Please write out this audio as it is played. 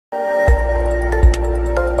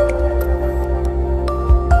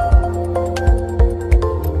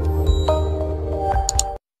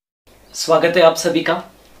स्वागत है आप सभी का।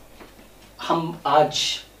 हम आज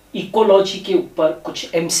इकोलॉजी के ऊपर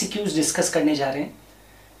कुछ एमसीक्यूज डिस्कस करने जा रहे हैं।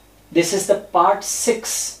 This is the part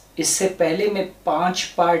 6। इससे पहले मैं 5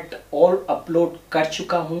 पार्ट और अपलोड कर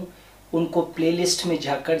चुका हूं, उनको प्लेलिस्ट में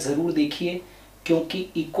जाकर ज़रूर देखिए, क्योंकि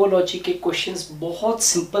इकोलॉजी के क्वेश्चंस बहुत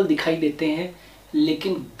सिंपल दिखाई देते हैं,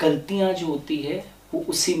 लेकिन गलतियां जो होती है वो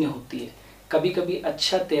उसी में होती है। कभी कभी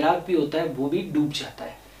अच्छा तैराक भी होता है, वो भी डूब जाता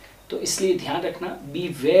है। तो इसलिए ध्यान रखना, B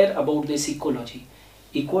where about this ecology.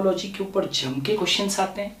 Ecology के ऊपर जम के क्वेश्चंस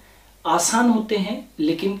आते हैं, आसान होते हैं,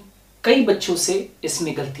 लेकिन कई बच्चों से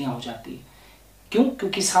इसमें गलतियां हो जाती है। क्यों?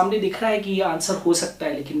 क्योंकि सामने दिख रहा है कि ये आंसर हो सकता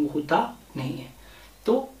है, लेकिन वो होता नहीं है।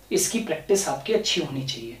 तो इसकी प्रैक्टिस आपकी अच्छी होनी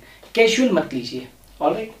चाहिए, कैजुअल मत लीजिए।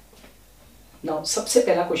 ऑलराइट, नाउ सबसे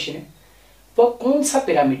पहला क्वेश्चन है, वह कौन सा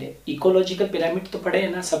पिरामिड है? इकोलॉजिकल पिरामिड तो पढ़े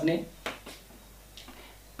है ना सबने,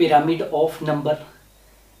 pyramid of number,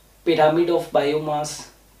 pyramid of biomass,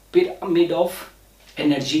 pyramid of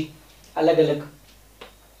energy, अलग अलग।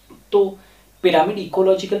 तो पिरामिड,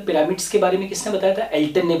 इकोलॉजिकल पिरामिड्स के बारे में किसने बताया था?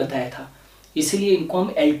 एल्टन ने बताया था, इसीलिए इनको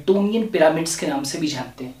हम एल्टोनियन पिरामिड्स के नाम से भी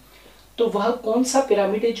जानते हैं। तो वह कौन सा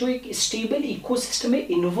पिरामिड है जो एक स्टेबल इकोसिस्टम में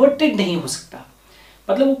इन्वर्टेड नहीं हो सकता?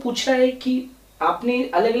 मतलब वो पूछ रहा है कि आपने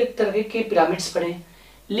अलग अलग तरह के पिरामिड्स पढ़े,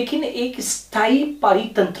 लेकिन एक स्थायी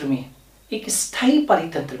पारितंत्र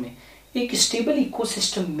में, एक स्टेबल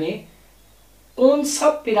इकोसिस्टम में कौन सा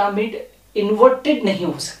पिरामिड इन्वर्टेड नहीं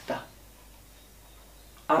हो सकता?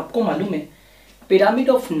 आपको मालूम है, पिरामिड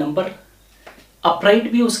ऑफ नंबर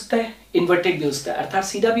अपराइट भी हो सकता है, इन्वर्टेड भी हो सकता है, अर्थात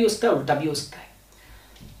सीधा भी हो सकता है, उल्टा भी हो सकता है।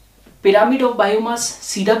 पिरामिड ऑफ बायोमास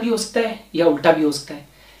सीधा भी हो सकता है या उल्टा भी हो सकता है,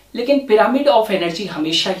 लेकिन पिरामिड ऑफ एनर्जी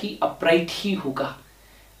हमेशा ही अपराइट ही होगा।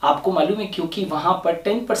 आपको मालूम है, क्योंकि वहां पर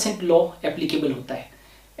 10% लॉ एप्लीकेबल होता है,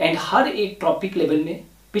 एंड हर एक ट्रॉपिक लेवल में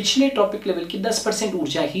पिछले ट्रॉपिक लेवल की 10%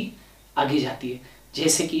 ऊर्जा ही आगे जाती है।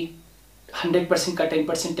 जैसे कि 100% का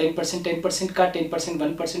 10%, 10%, 10% का 10%,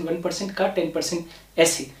 1%, 1% का 10%,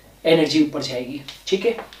 ऐसे एनर्जी ऊपर जाएगी। ठीक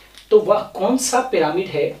है, तो वह कौन सा पिरामिड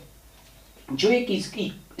है जो एक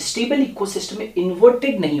स्टेबल इकोसिस्टम में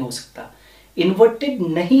इन्वर्टेड नहीं हो सकता? इन्वर्टेड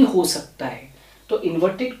नहीं हो सकता है, तो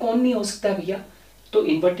इन्वर्टेड कौन नहीं हो सकता भैया? तो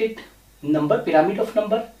inverted number, pyramid of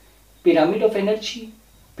number, pyramid of energy,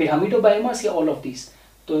 pyramid of biomass, या ऑल ऑफ दिस।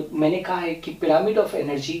 तो मैंने कहा है कि पिरामिड ऑफ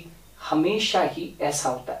एनर्जी हमेशा ही ऐसा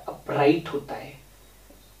होता है, अपराइट होता है।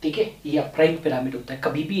 ठीक है, ये अपराइट पिरामिड होता है,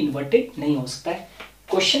 कभी भी इन्वर्टेड नहीं हो सकता है।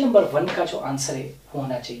 क्वेश्चन नंबर 1 का जो आंसर है वो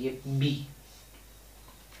होना चाहिए B.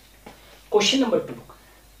 Question number 2,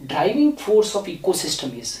 driving force of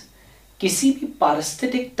ecosystem is, किसी भी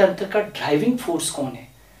पारिस्थितिक तंत्र का ड्राइविंग फोर्स कौन है?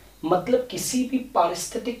 मतलब किसी भी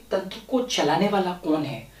पारिस्थितिक तंत्र को चलाने वाला कौन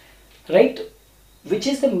है? Right, which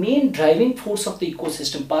is the main driving force of the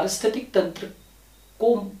ecosystem. पारिस्थितिक तंत्र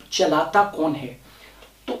को चलाता कौन है?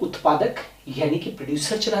 तो उत्पादक यानी कि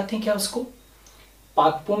प्रोड्यूसर चलाते हैं क्या उसको?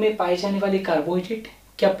 पादपों में पाए जाने वाले कार्बोहाइड्रेट,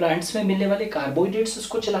 क्या प्लांट्स में मिलने वाले कार्बोहाइड्रेट्स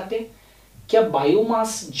उसको चलाते हैं? क्या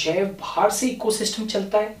बायोमास, जैव भार से इकोसिस्टम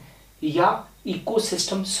चलता है, या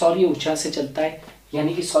इकोसिस्टम सौर ऊर्जा से चलता है?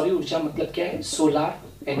 यानी कि सौर ऊर्जा मतलब क्या है?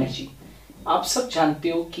 Solar energy. आप सब जानते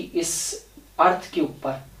हो कि इस अर्थ के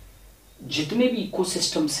ऊपर जितने भी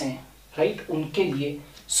इकोसिस्टम्स हैं, राइट, उनके लिए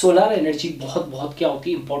सोलर एनर्जी बहुत बहुत क्या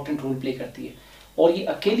होती है? इंपॉर्टेंट रोल प्ले करती है। और ये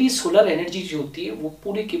अकेली सोलर एनर्जी जो होती है वो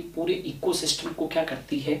पूरे के पूरे इकोसिस्टम को क्या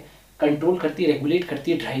करती है? कंट्रोल करती है, रेगुलेट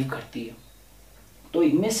करती है, ड्राइव करती है। तो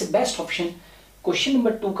इनमें से बेस्ट ऑप्शन क्वेश्चन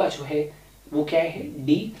नंबर 2 का जो है वो क्या है?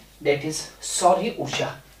 डी, दैट इज सौर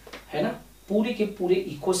ऊर्जा, है ना। पूरे के पूरे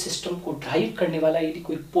इकोसिस्टम को ड्राइव करने वाला यदि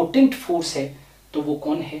कोई पोटेंट फोर्स है तो वो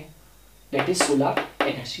कौन है? That is solar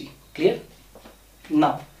energy. Clear?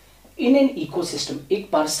 Now in an ecosystem, एक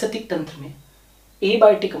पारिस्थितिक तंत्र में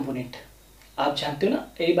एबायोटिक कंपोनेंट, आप जानते हो ना,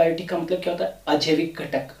 एबायोटिक का मतलब क्या होता है? अजैविक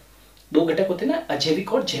घटक। 2 घटक होते हैं ना,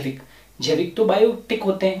 अजैविक और जैविक। जैविक तो बायोटिक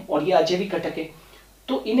होते हैं और ये अजैविक घटक है।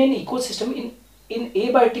 तो in an ecosystem, in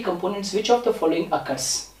abiotic components which of the following occurs,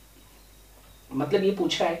 मतलब ये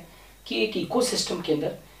पूछ रहा है कि एक इकोसिस्टम के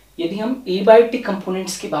अंदर यदि हम एबायोटिक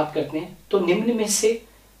कंपोनेंट्स की बात करते हैं तो निम्न में से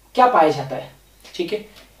क्या पाया जाता है? ठीक है,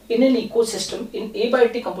 in an ecosystem, in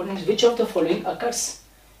abiotic components, which of the following occurs?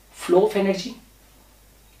 Flow of energy,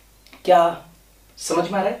 क्या समझ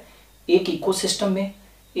में आ रहा है? एक इकोसिस्टम में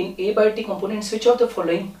in abiotic components, which of the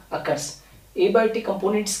following occurs? abiotic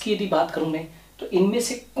components की यदि बात करूं मैं, तो इनमें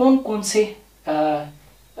से कौन कौन से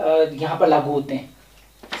यहाँ पर लागू होते हैं?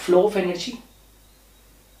 फ्लो ऑफ एनर्जी,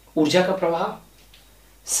 ऊर्जा का प्रवाह,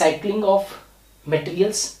 साइक्लिंग ऑफ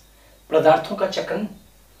मटेरियल्स, पदार्थों का चक्रण,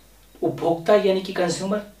 उपभोक्ता यानी कि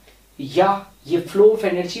कंज्यूमर, या ये फ्लो ऑफ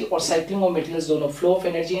एनर्जी और साइक्लिंग ऑफ मटेरियल्स दोनों, flow of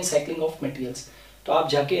energy and cycling of materials. तो आप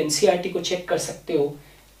जाके एनसीईआरटी को चेक कर सकते हो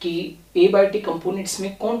कि एबायोटिक कंपोनेंट्स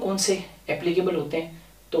में कौन कौन से एप्लीकेबल होते हैं,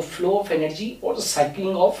 तो फ्लो ऑफ एनर्जी और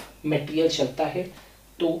साइक्लिंग ऑफ मटेरियल चलता है।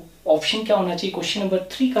 तो ऑप्शन क्या होना चाहिए, क्वेश्चन नंबर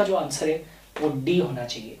 3 का जो आंसर है वो डी होना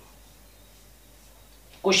चाहिए।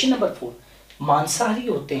 क्वेश्चन नंबर 4, मांसाहारी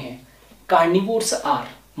होते हैं, कार्निवोर्स आर,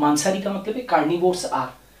 मांसाहारी का मतलब है कार्निवोर्स आर,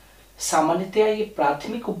 सामान्यतया ये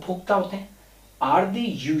प्राथमिक उपभोक्ता होते हैं, are the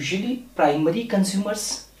usually primary consumers.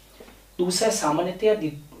 दूसरा, सामान्यतया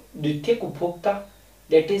द्वितीयक उपभोक्ता,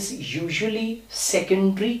 that is usually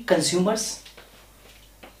secondary consumers.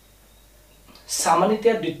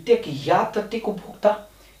 सामान्यतया द्वितीयक या तृतीयक उपभोक्ता,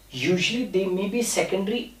 usually they may be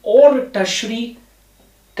secondary और टर्शरी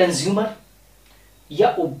कंज्यूमर। या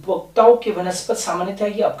उपभोक्ताओं के वनस्पत, सामान्यतः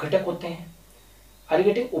ये अपघटक होते हैं।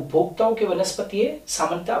 उपभोक्ताओं के वनस्पत ये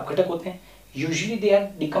सामान्यतः अपघटक होते हैं, usually they are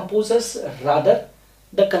decomposers rather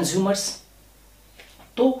the consumers.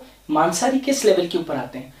 तो मांसाहारी किस लेवल के ऊपर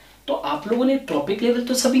आते हैं, तो आप लोगों ने ट्रॉपिक लेवल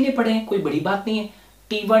तो सभी ने पढ़े हैं, कोई बड़ी बात नहीं है,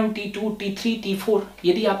 T1, T2, T3, T4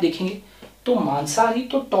 यदि आप देखेंगे तो मांसाहारी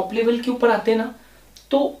तो टॉप लेवल के ऊपर आते हैं ना।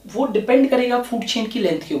 तो वो डिपेंड करेगा फूड चेन की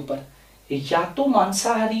लेंथ के ऊपर, या तो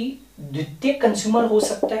मांसाहारी द्वितीय कंज्यूमर हो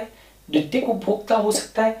सकता है, द्वितीय उपभोक्ता हो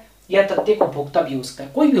सकता है, या तृतीय उपभोक्ता भी हो सकता है,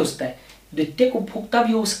 कोई भी हो सकता है, द्वितीय उपभोक्ता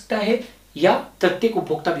भी हो सकता है या तृतीय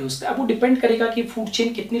उपभोक्ता भी हो सकता है। अब वो डिपेंड करेगा कि फूड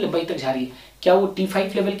चेन कितनी लंबाई तक जा रही है, क्या वो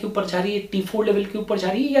T5 लेवल के ऊपर जा रही है, T4 लेवल के ऊपर जा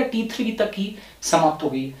रही है, या T3 तक ही समाप्त हो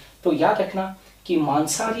गई है। तो याद रखना कि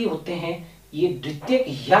मांसाहारी होते हैं ये द्वितीय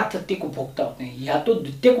या तृतीय उपभोक्ता होते हैं, या तो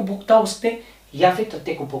द्वितीय उपभोक्ता हो सकते हैं या फिर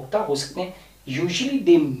तृतीय उपभोक्ता हो सकते हैं। Usually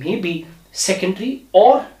they may be secondary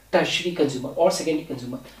और टर्शरी कंज्यूमर, और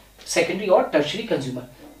सेकेंडरी और टर्शरी कंज्यूमर।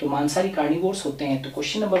 तो मांसाहारी कार्निवोर्स होते हैं। तो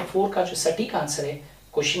क्वेश्चन नंबर 4 का जो सटीक आंसर है,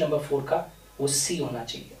 क्वेश्चन नंबर 4 का वो सी होना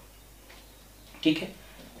चाहिए। ठीक है,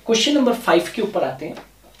 क्वेश्चन नंबर 5 के ऊपर आते हैं।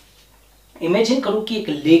 इमेजिन करो कि एक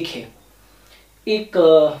लेक है,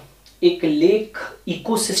 एक लेक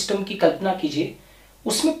इकोसिस्टम की कल्पना कीजिए,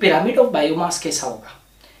 उसमें पिरामिड ऑफ बायोमास कैसा होगा।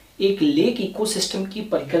 एक लेक इकोसिस्टम की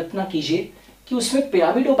परिकल्पना कीजिए कि उसमें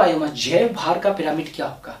पिरामिड ऑफ बायोमास, जैव भार का पिरामिड क्या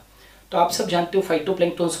होगा। तो आप सब जानते हो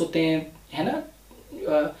फाइटोप्लैंक्टन्स होते हैं, है ना,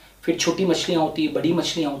 फिर छोटी मछलियां होती है, बड़ी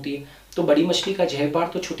मछलियां होती है। तो बड़ी मछली का जैव भार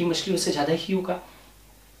तो छोटी मछलियों से ज्यादा ही होगा।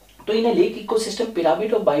 तो इन lake ecosystem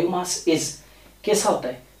pyramid of biomass is कैसा होता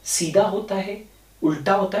है, सीधा होता है,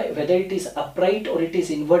 उल्टा होता है, वेदर इट इज अपराइट और इट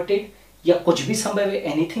इज इन्वर्टेड, या कुछ भी संभव है,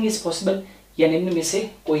 एनीथिंग इज पॉसिबल, या निम्न में से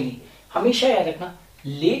कोई नहीं। हमेशा याद रखना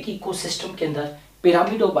लेक इकोसिस्टम के अंदर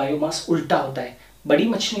पिरामिड ऑफ बायोमास उल्टा होता है। बड़ी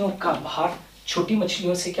मछलियों का भार छोटी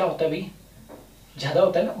मछलियों से क्या होता है भाई, ज्यादा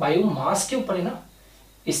होता है ना, बायोमास के ऊपर है ना,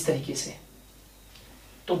 इस तरीके से।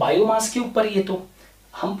 तो बायोमास के ऊपर ये, तो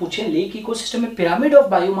हम पूछे लेक इकोसिस्टम में पिरामिड ऑफ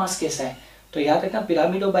बायोमास कैसा है, तो याद रखना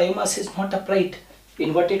pyramid of biomass is not upright,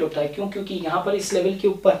 inverted होता है। क्यों, क्योंकि यहाँ पर इस लेवल के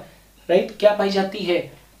ऊपर राइट क्या पाई जाती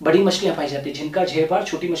है, बड़ी मछलियां पाई जाती है, जिनका जैव भार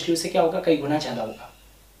छोटी मछलियों से क्या होगा, कई गुना ज्यादा होगा।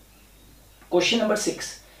 क्वेश्चन नंबर 6,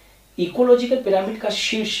 इकोलॉजिकल पिरामिड का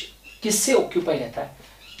शीर्ष किससे ऑक्यूपाई रहता है।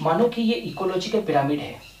 मानो कि ये इकोलॉजिकल पिरामिड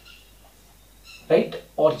है राइट,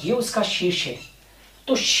 और ये उसका शीर्ष है,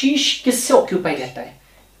 तो शीर्ष किससे ऑक्यूपाई रहता है।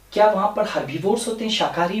 क्या वहां पर हर्बीवोर्स होते हैं,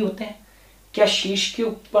 शाकाहारी होते हैं, क्या शीर्ष के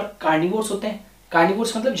ऊपर कार्निवोर्स होते हैं।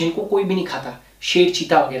 कार्निवोर्स मतलब जिनको कोई भी नहीं खाता, शेर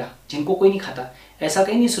चीता वगैरह जिनको कोई नहीं खाता। ऐसा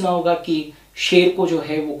कहीं नहीं सुना होगा कि शेर को जो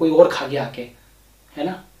है वो कोई और खा गया आके, है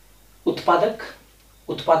ना।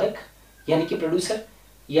 उत्पादक यानी कि प्रोड्यूसर,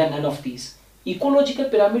 या none of these. Ecological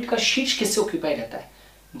pyramid का शीर्ष किससे ऑक्यूपाई रहता है।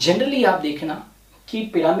 जनरली आप देखना कि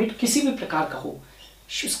पिरामिड किसी भी प्रकार का हो,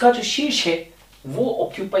 उसका जो शीर्ष है वो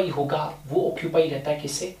ऑक्यूपाई होगा, वो ऑक्यूपाई रहता है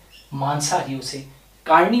किससे, मांसाहारियों से,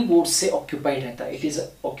 कार्निवोर्स से ऑक्यूपाइड रहता है। It is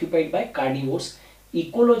occupied by carnivores.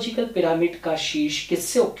 Ecological pyramid का शीर्ष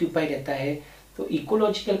किससे ऑक्यूपाई रहता है, तो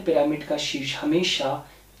इकोलॉजिकल पिरामिड का शीर्ष हमेशा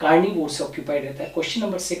कार्निवोर्स से ऑक्यूपाइड रहता है। क्वेश्चन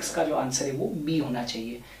नंबर 6 का जो आंसर है वो बी होना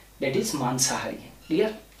चाहिए, दैट इज मांसाहारी।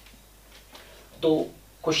 क्लियर। तो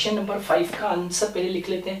क्वेश्चन नंबर 5 का आंसर पहले लिख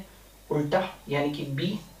लेते हैं, उल्टा यानी कि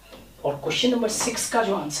बी, और क्वेश्चन नंबर 6 का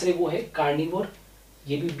जो आंसर है वो है कार्निवोर,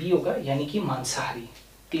 ये भी बी होगा यानी कि मांसाहारी।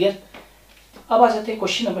 क्लियर। अब आ जाते हैं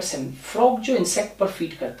क्वेश्चन नंबर 7, फ्रॉग जो इंसेक्ट पर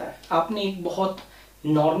फीड करता है। आपने एक बहुत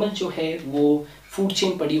नॉर्मल जो है वो फूड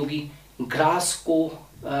चेन पढ़ी होगी, ग्रास को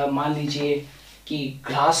मान लीजिए कि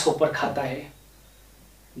ग्रास होपर खाता है,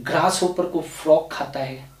 ग्रास होपर को फ्रॉग खाता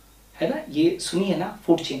है ना, ये सुनी है ना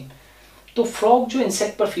फूड चेन। तो फ्रॉग जो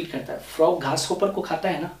इंसेक्ट पर फीड करता है, फ्रॉग घास होपर को खाता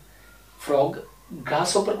है ना, फ्रॉग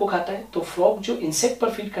ग्रास होपर को खाता है, तो फ्रॉग जो इंसेक्ट पर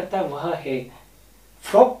फीड करता है वह है,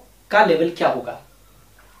 फ्रॉग का लेवल क्या होगा।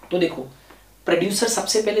 तो देखो प्रोड्यूसर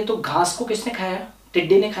सबसे पहले तो घास को किसने खाया,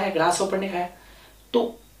 टिड्डे ने खाया, ग्रास होपर ने खाया,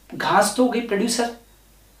 तो घास तो हो गई प्रोड्यूसर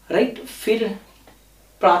राइट। फिर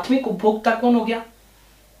प्राथमिक उपभोक्ता कौन हो गया,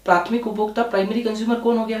 प्राथमिक उपभोक्ता प्राइमरी कंज्यूमर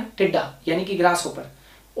कौन हो गया? टिड्डा यानी कि ग्रास होपर।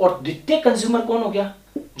 और द्वितीय कंज्यूमर कौन हो गया?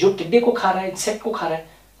 जो टिड्डे को खा रहा है, इंसेक्ट को खा रहा है,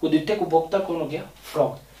 वो द्वितीय उपभोक्ता कौन हो गया?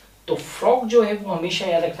 फ्रॉग। तो फ्रॉग जो है वो हमेशा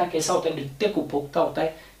याद रखना कैसा होता है? द्वितीय उपभोक्ता होता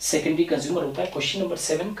है, सेकेंडरी कंज्यूमर होता है। क्वेश्चन नंबर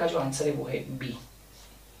 7 का जो आंसर है वो है बी।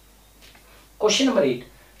 क्वेश्चन नंबर 8,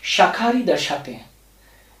 शाकाहारी दर्शाते हैं।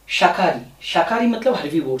 शाकाहारी, शाकाहारी मतलब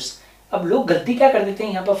हर्बीवोर्स। अब लोग गलती क्या कर देते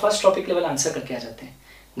हैं, यहाँ पर फर्स्ट टॉपिक लेवल आंसर करके आ जाते हैं,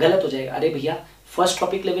 गलत हो जाएगा। अरे भैया फर्स्ट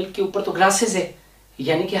टॉपिक लेवल के ऊपर तो ग्रासेस है,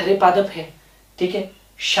 यानी कि हरे पादप है, ठीक है।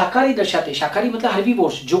 शाकाहारी दर्शाते, शाकाहारी मतलब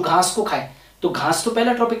हर्बीवोर्स, जो घास को खाए। तो घास तो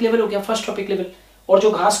पहला टॉपिक लेवल हो गया, फर्स्ट टॉपिक लेवल, और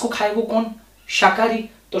जो घास को खाए वो कौन? शाकाहारी।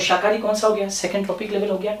 तो शाकाहारी कौन सा हो गया? सेकंड टॉपिक लेवल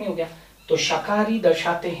हो गया, नहीं हो गया? तो शाकाहारी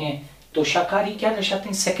दर्शाते हैं, तो शाकाहारी क्या दर्शाते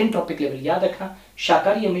हैं? Second topic level. याद रखना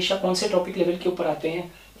शाकाहारी हमेशा कौन से टॉपिक लेवल के ऊपर आते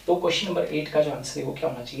हैं? तो क्वेश्चन नंबर 8 का जो आंसर है वो क्या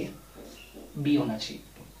होना चाहिए? बी होना चाहिए।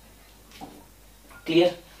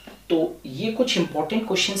 क्लियर? तो ये कुछ इंपॉर्टेंट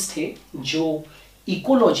क्वेश्चंस थे जो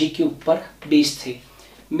इकोलॉजी के ऊपर बेस्ड थे।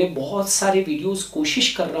 मैं बहुत सारे वीडियोस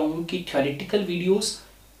कोशिश कर रहा हूँ कि थ्योरेटिकल वीडियोस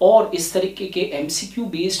और इस तरीके के एमसीक्यू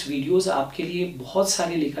बेस्ड वीडियोस आपके लिए बहुत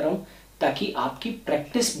सारे लेकर आऊँ, ताकि आपकी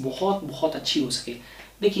प्रैक्टिस बहुत बहुत अच्छी हो सके।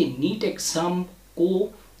 देखिए नीट एग्ज़ाम को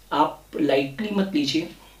आप लाइटली मत लीजिए।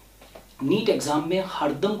 नीट एग्ज़ाम में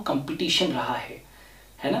हरदम कंपटीशन रहा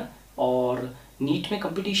है ना। और नीट में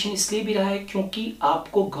कंपटीशन इसलिए भी रहा है क्योंकि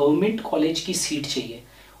आपको गवर्नमेंट कॉलेज की सीट चाहिए,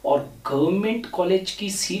 और गवर्नमेंट कॉलेज की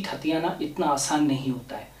सीट हथियाना इतना आसान नहीं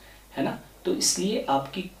होता है ना। तो इसलिए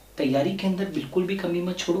आपकी तैयारी के अंदर बिल्कुल भी कमी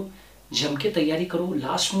मत छोड़ो, जम के तैयारी करो।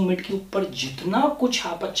 लास्ट मोमेंट के ऊपर जितना कुछ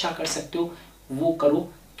आप अच्छा कर सकते हो वो करो,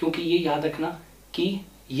 क्योंकि ये याद रखना कि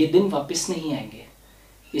ये दिन वापस नहीं आएंगे।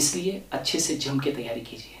 इसलिए अच्छे से जम के तैयारी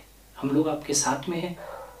कीजिए। हम लोग आपके साथ में हैं,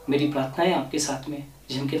 मेरी प्रार्थना है आपके साथ में,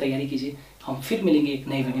 जम के तैयारी कीजिए। हम फिर मिलेंगे एक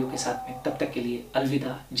नए वीडियो के साथ में, तब तक के लिए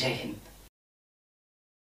अलविदा, जय हिंद।